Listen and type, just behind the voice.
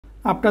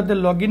After the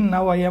login,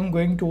 now I am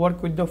going to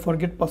work with the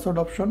forget password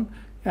option,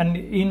 and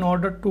in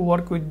order to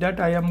work with that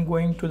I am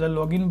going to the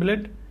login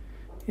blade,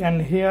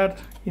 and here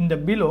in the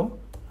below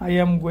I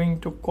am going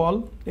to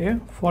call a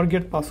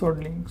forget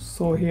password link.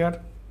 So here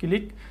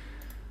click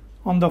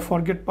on the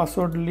forget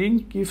password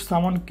link. If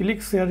someone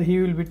clicks here, he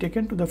will be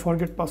taken to the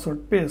forget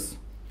password page.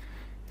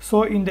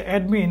 So in the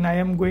admin I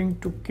am going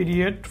to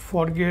create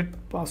forget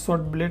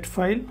password blade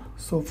file.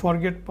 So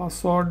forget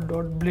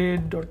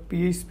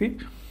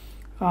password.blade.php,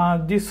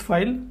 this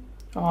file.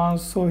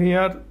 So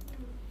here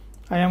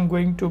I am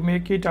going to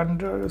make it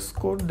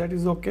underscore, that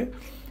is okay.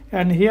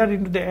 And here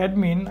into the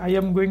admin I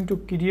am going to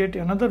create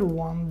another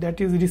one, that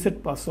is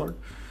reset password.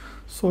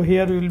 So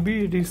here will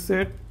be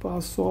reset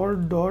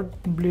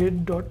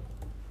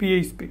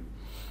password.blade.php.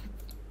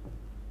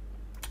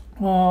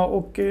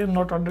 Okay,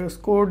 not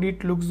underscore,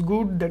 it looks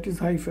good, that is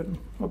hyphen.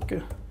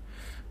 Okay,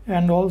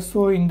 and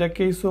also in the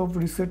case of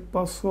reset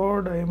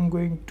password I am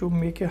going to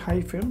make a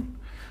hyphen,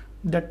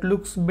 that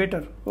looks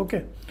better.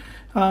 Okay,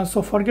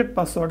 so forget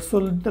password.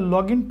 So the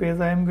login page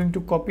I am going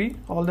to copy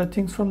all the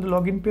things from the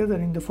login page,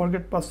 and in the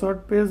forget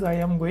password page I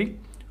am going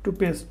to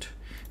paste.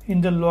 In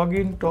the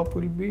login top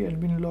will be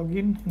admin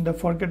login, in the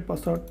forget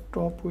password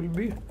top will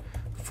be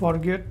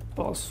forget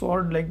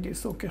password, like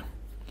this. Okay,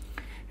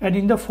 and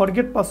in the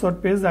forget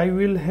password page I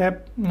will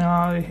have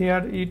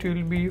here it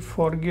will be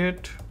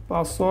forget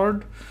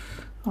password.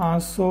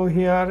 So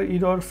here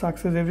error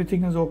success,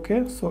 everything is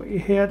okay. So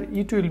here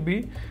it will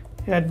be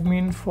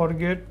admin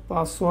forget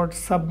password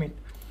submit,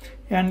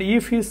 and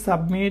if he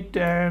submit,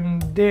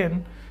 and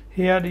then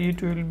here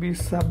it will be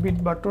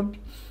submit button.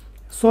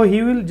 So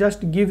he will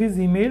just give his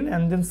email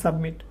and then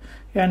submit,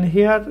 and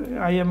here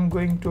I am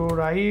going to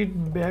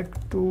write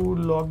back to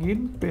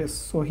login page.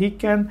 So he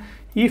can,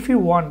 if he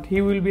want,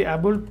 he will be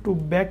able to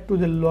back to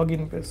the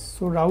login page.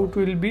 So route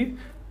will be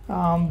the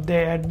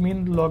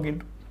admin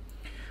login.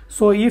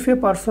 So if a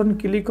person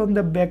click on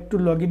the back to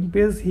login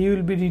page, he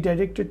will be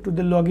redirected to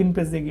the login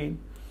page again.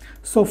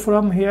 So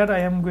from here I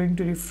am going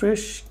to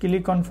refresh,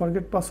 click on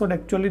forget password.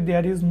 Actually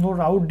there is no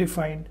route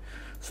defined,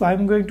 so I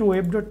am going to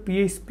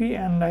web.php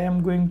and I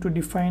am going to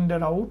define the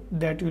route,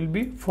 that will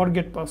be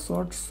forget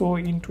password. So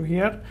into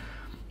here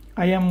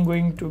I am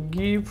going to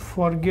give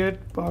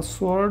forget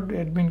password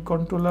admin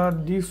controller,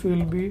 this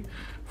will be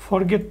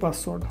forget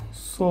password.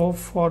 So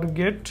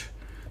forget,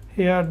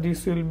 here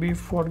this will be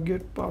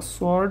forget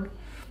password,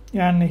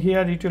 and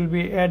here it will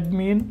be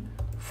admin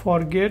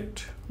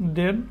forget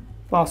then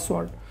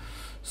password.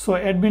 So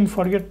admin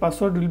forget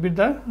password will be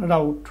the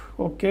route.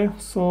 Okay,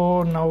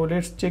 so now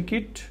let's check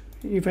it.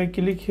 If I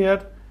click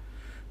here,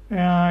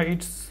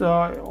 it's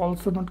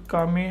also not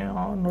coming,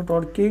 not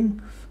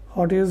working.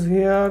 What is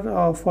here?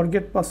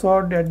 Forget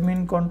password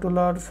admin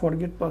controller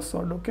forget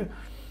password. Okay,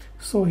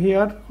 so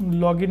here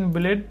login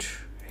blade,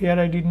 here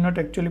I did not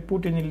actually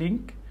put any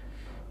link.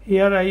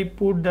 Here I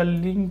put the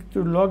link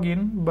to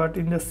login, but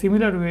in the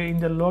similar way in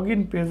the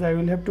login page I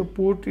will have to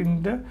put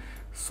in the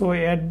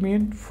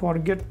admin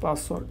forget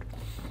password.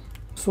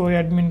 So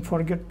admin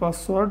forget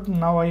password.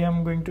 Now I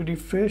am going to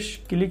refresh,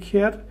 click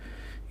here,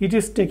 it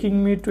is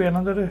taking me to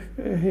another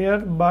here,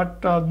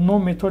 but no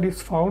method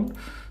is found.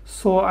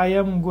 So I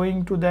am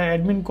going to the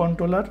admin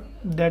controller,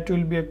 that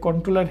will be a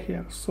controller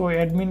here. So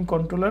admin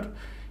controller,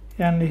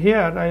 and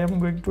here I am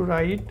going to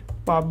write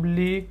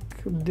public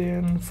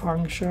then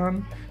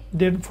function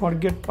then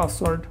forget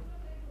password.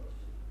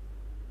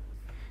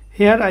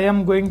 Here I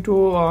am going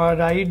to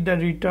write the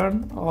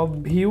return of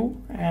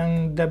view,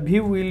 and the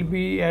view will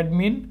be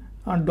admin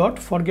dot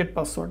forget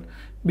password,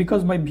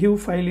 because my view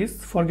file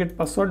is forget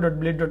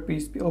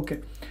password.blade.php. Okay,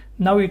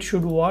 now it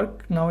should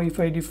work. Now if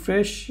I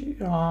refresh,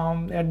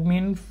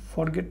 admin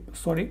forget,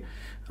 sorry,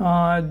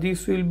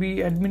 this will be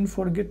admin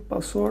forget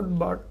password,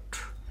 but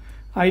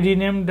I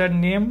renamed the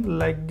name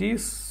like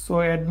this. So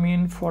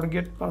admin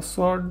forget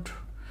password,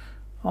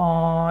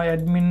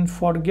 admin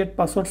forget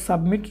password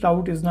submit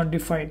route is not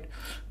defined,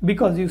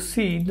 because you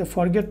see the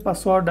forget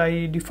password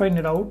I define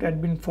a route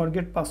admin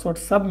forget password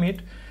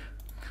submit.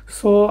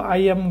 So I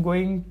am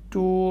going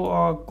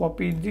to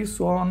copy this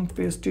one,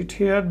 paste it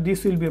here.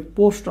 This will be a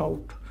post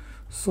route.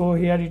 So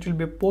here it will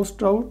be a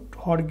post route,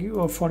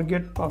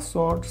 forget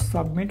password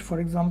submit. For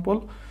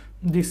example,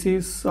 this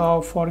is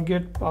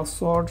forget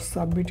password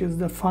submit is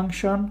the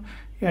function,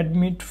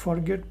 admit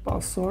forget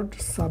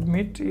password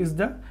submit is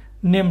the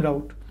name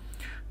route.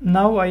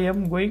 Now I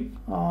am going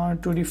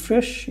to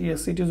refresh.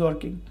 Yes, it is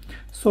working.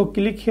 So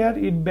click here,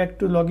 it back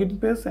to login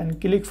page, and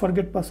click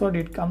forget password,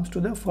 it comes to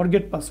the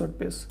forget password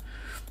page.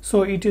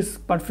 So it is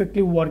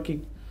perfectly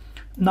working.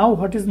 Now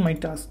what is my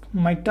task?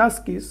 My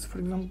task is, for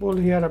example,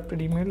 here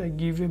after email I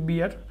give a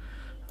beer,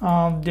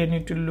 then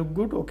it will look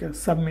good. Okay,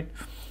 submit.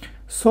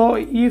 So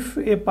if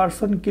a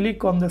person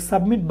click on the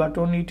submit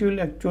button, it will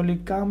actually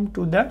come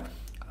to the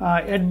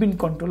admin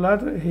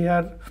controller.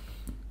 Here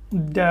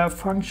the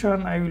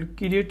function I will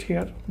create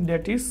here,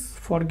 that is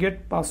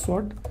forget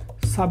password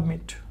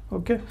submit.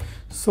 Okay,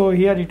 so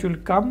here it will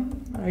come,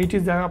 it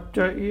is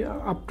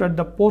after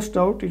the post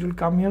out, it will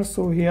come here.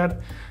 So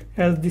here,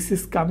 as this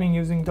is coming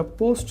using the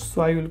post,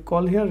 so I will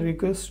call here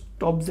request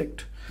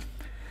object.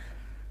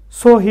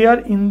 So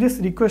here in this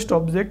request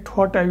object,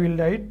 what I will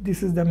write,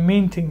 this is the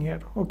main thing here.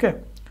 Okay,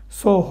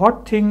 so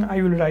what thing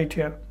I will write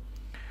here,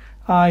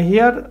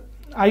 here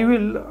I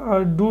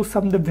will do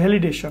some the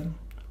validation.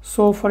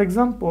 So for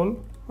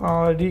example,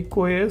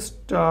 request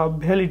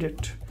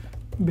validate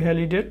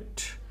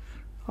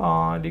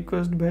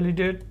request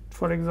validate,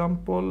 for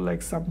example,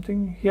 like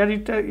something here,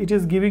 it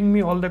is giving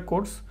me all the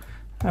codes.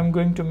 I'm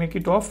going to make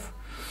it off.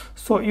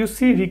 So you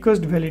see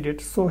request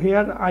validate, so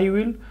here I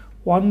will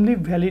only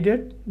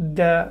validate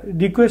the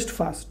request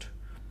first.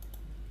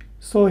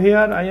 So here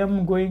I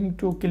am going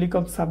to click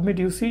on submit.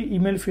 You see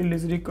email field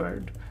is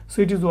required,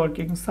 so it is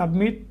working.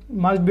 Submit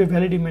must be a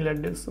valid email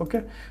address.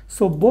 Okay,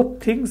 so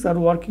both things are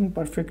working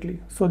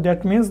perfectly, so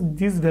that means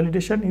this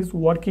validation is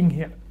working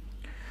here.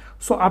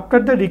 So after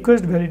the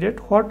request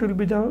validate, what will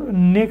be the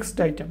next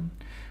item?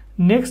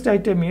 Next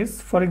item is,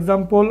 for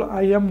example,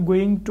 I am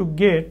going to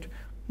get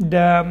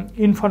the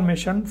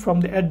information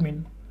from the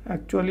admin.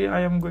 Actually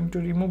I am going to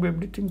remove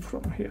everything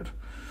from here.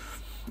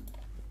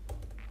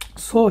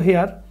 So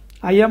here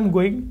I am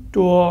going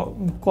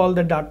to call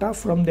the data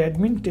from the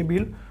admin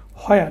table.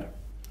 Where?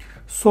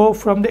 So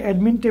from the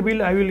admin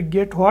table I will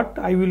get what?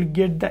 I will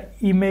get the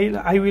email.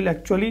 I will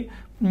actually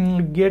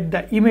get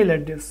the email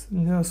address.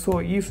 So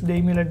if the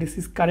email address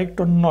is correct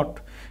or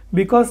not,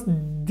 because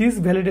this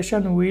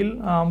validation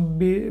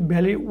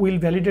will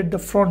validate the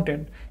front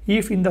end.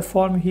 If in the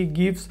form he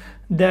gives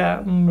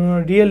the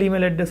real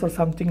email address or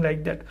something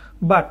like that,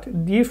 but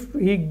if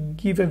he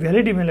give a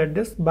valid email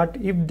address, but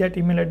if that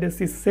email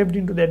address is saved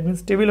into the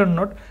admin's table or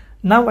not,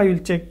 now I will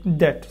check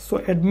that. So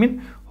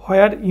admin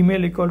where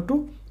email equal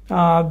to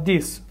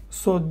this,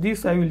 so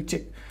this I will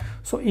check.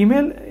 So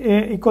email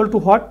equal to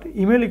what?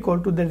 Email equal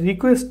to the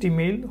request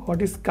email,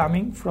 what is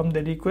coming from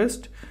the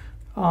request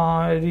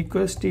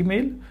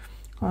email.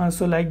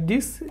 So like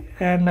this,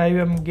 and I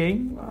am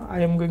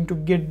going to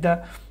get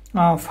the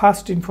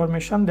first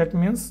information, that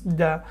means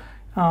the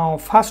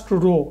first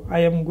row I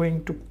am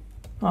going to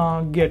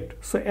get.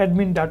 So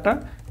admin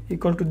data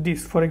equal to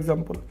this, for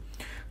example.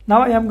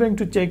 Now I am going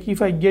to check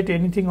if I get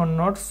anything or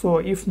not. So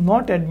if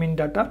not admin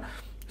data,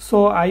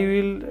 so I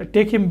will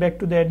take him back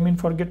to the admin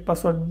forget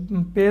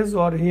password page,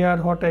 or here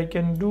what I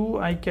can do,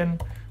 I can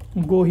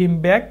go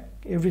him back,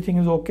 everything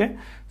is okay.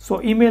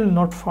 So email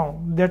not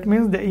found, that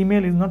means the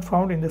email is not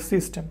found in the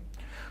system.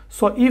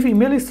 So if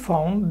email is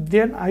found,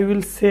 then I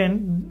will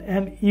send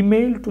an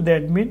email to the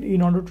admin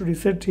in order to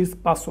reset his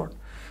password.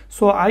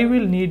 So I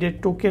will need a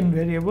token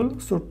variable.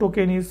 So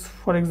token is,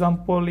 for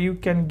example, you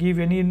can give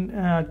any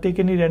take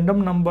any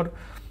random number,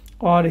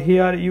 or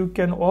here you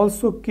can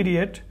also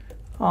create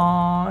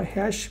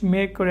hash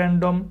make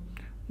random.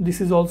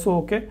 This is also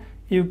okay.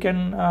 You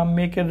can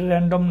make a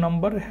random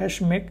number,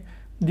 hash make,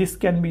 this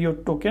can be your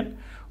token.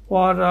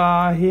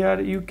 Or here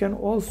you can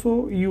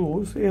also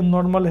use a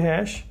normal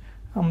hash,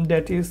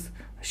 that is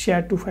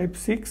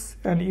SHA-256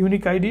 and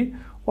unique ID,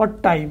 or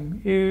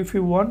time. If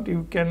you want,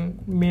 you can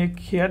make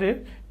here a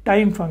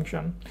time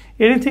function.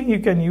 Anything you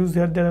can use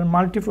here. There are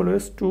multiple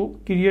ways to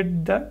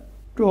create the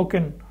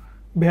token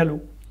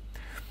value.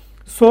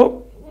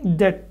 So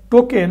that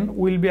token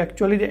will be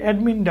actually the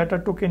admin data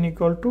token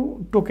equal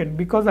to token,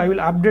 because I will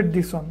update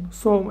this one.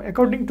 So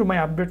according to my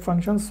update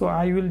function, so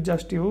I will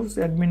just use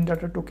admin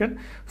data token.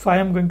 So I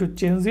am going to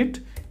change it.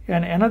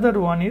 And another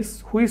one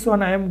is, which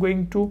one I am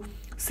going to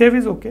save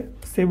is okay,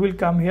 save will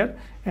come here.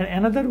 And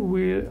another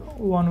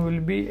one will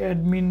be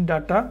admin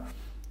data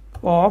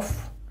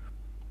of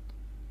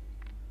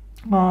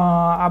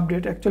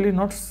update, actually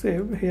not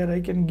save, here I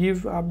can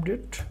give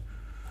update,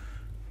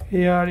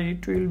 here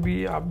it will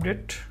be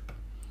update.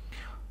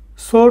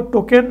 So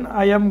token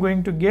I am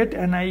going to get,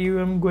 and I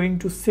am going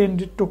to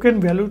send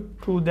token value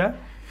to the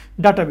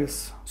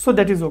database. So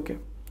that is okay.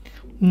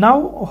 Now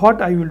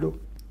what I will do,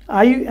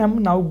 I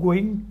am now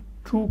going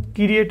to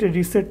create a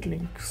reset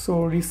link.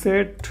 So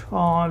reset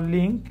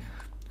link,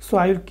 so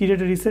I will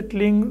create a reset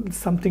link,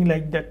 something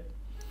like that.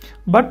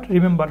 But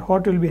remember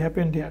what will be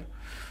happened here.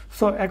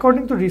 So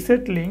according to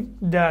reset link,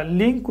 the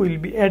link will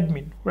be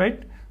admin,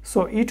 right?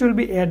 So it will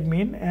be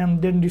admin,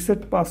 and then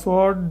reset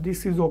password,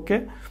 this is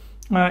okay.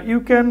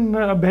 You can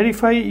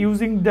verify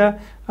using the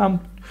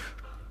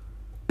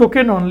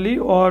token only,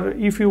 or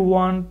if you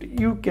want,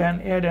 you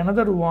can add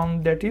another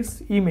one, that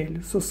is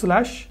email. So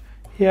slash,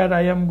 here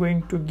I am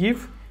going to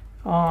give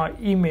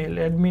email,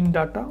 admin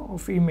data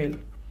of email.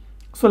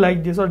 So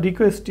like this, or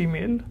request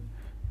email,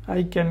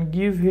 I can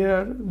give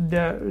here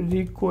the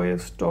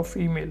request of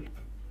email.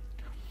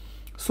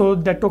 So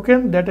the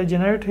token that I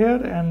generate here,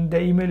 and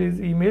the email is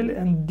email,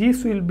 and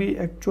this will be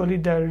actually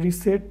the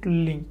reset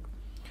link.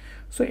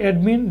 So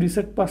admin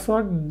reset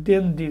password,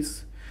 then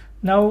this.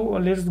 Now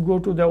let's go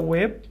to the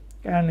web,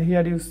 and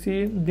here you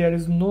see there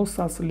is no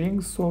such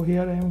link. So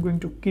here I am going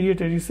to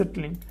create a reset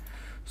link.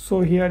 So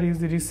here is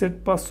the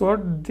reset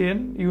password,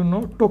 then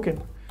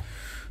token.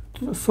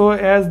 So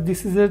as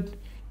this is a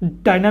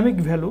dynamic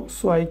value,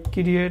 so I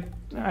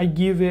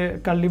give a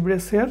curly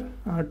brace here,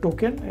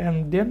 token,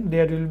 and then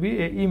there will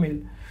be a email,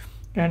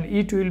 and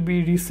it will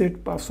be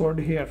reset password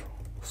here.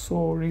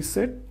 So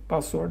reset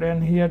password,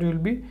 and here will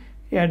be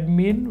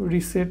admin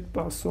reset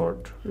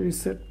password.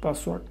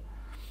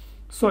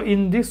 So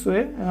in this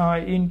way,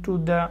 into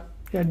the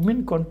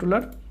admin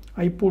controller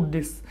I put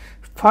this.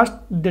 First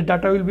the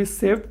data will be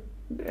saved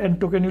and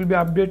token will be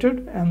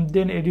updated, and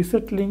then a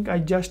reset link I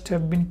just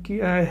have been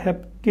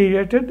have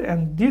created,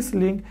 and this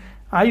link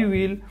I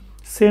will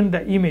send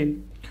the email.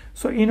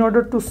 So in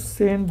order to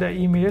send the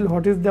email,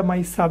 what is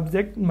my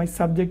subject? My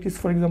subject is,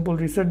 for example,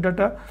 reset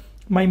data.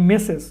 My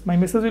message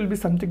will be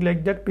something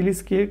like that: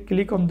 please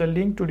click on the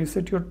link to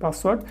reset your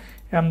password,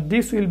 and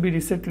this will be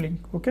reset link.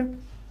 Okay,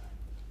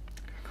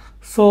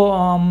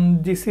 so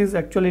this is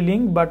actually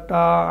link, but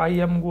I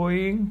am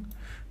going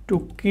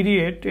to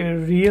create a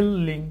real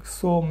link.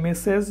 So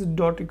message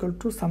dot equal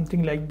to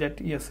something like that.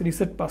 Yes,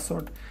 reset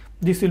password.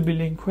 This will be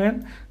link.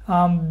 When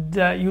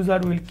the user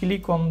will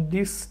click on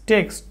this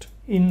text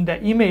in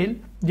the email,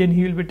 then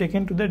he will be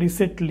taken to the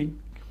reset link.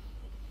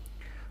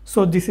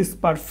 So this is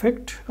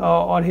perfect.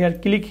 Or here,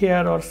 click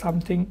here or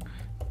something,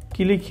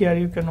 click here,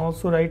 you can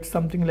also write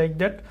something like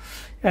that.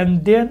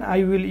 And then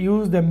I will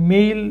use the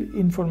mail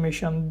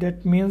information,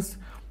 that means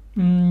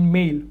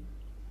mail.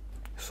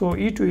 So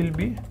it will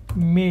be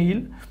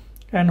mail,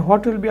 and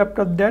what will be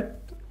after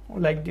that,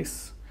 like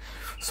this.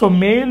 So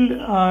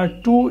mail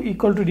to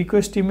equal to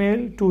request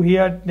email, to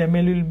here the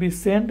mail will be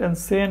sent, and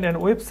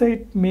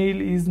website mail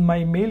is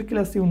my mail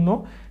class, you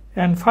know,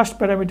 and first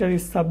parameter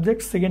is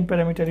subject, second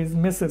parameter is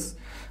message.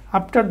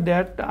 After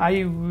that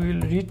I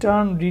will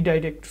return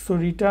redirect. So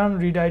return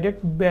redirect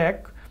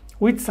back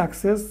with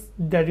success.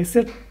 The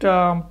reset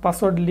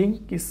password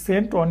link is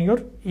sent on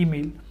your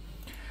email.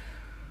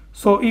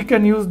 So you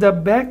can use the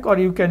back or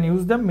you can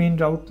use the main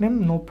route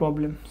name, no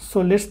problem. So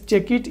let's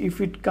check it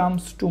if it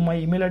comes to my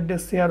email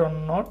address here or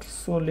not.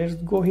 So let's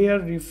go here,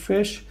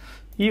 refresh.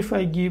 If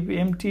I give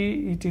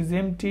empty, it is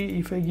empty.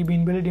 If I give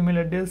invalid email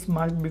address,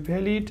 must be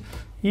valid.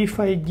 If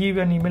I give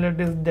an email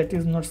address that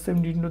is not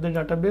saved into the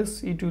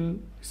database, it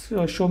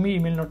will show me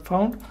email not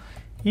found.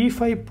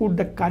 If I put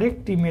the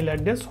correct email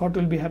address, what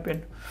will be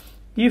happen?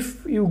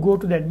 If you go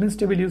to the admins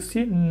table, you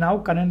see now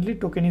currently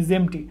token is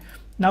empty.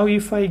 Now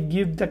if I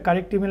give the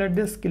correct email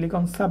address, click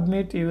on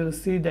submit, you will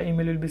see the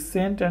email will be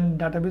sent and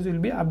database will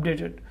be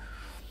updated.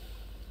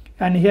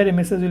 And here a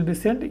message will be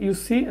sent. You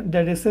see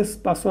the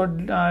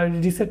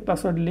reset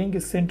password link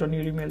is sent on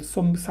your email.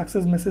 So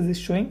success message is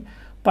showing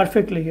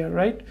perfectly here,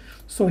 right?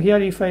 So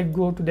here if I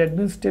go to the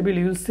admins table,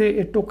 you will see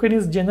a token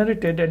is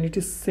generated and it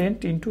is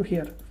sent into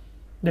here.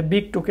 The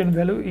big token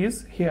value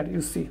is here, you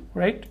see,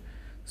 right?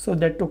 So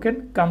that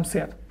token comes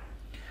here,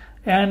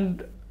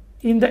 and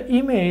in the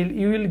email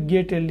you will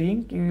get a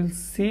link. You will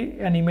see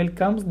an email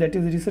comes, that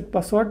is reset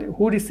password.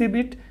 Who receive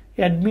it?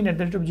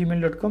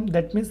 admin@gmail.com.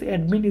 that means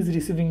admin is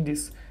receiving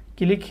this.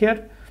 Click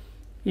here,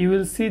 you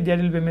will see there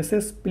will be a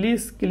message,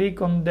 please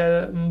click on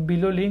the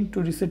below link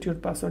to reset your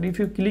password. If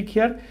you click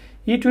here,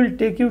 it will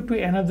take you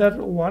to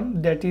another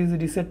one, that is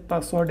reset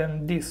password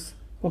and this.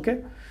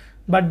 Okay,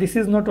 but this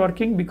is not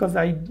working because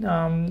I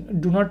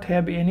do not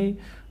have any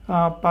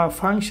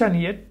function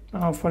yet.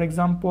 For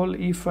example,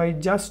 if I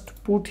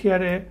just put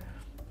here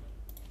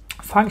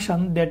a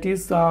function, that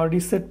is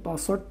reset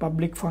password,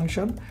 public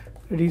function,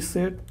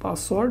 reset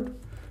password,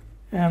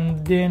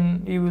 and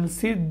then you will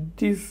see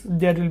this,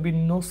 there will be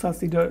no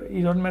such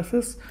error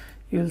message.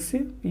 You will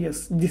see,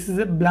 yes, this is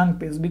a blank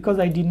page because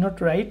I did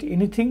not write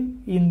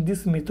anything in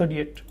this method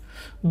yet,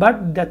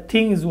 but the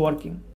thing is working.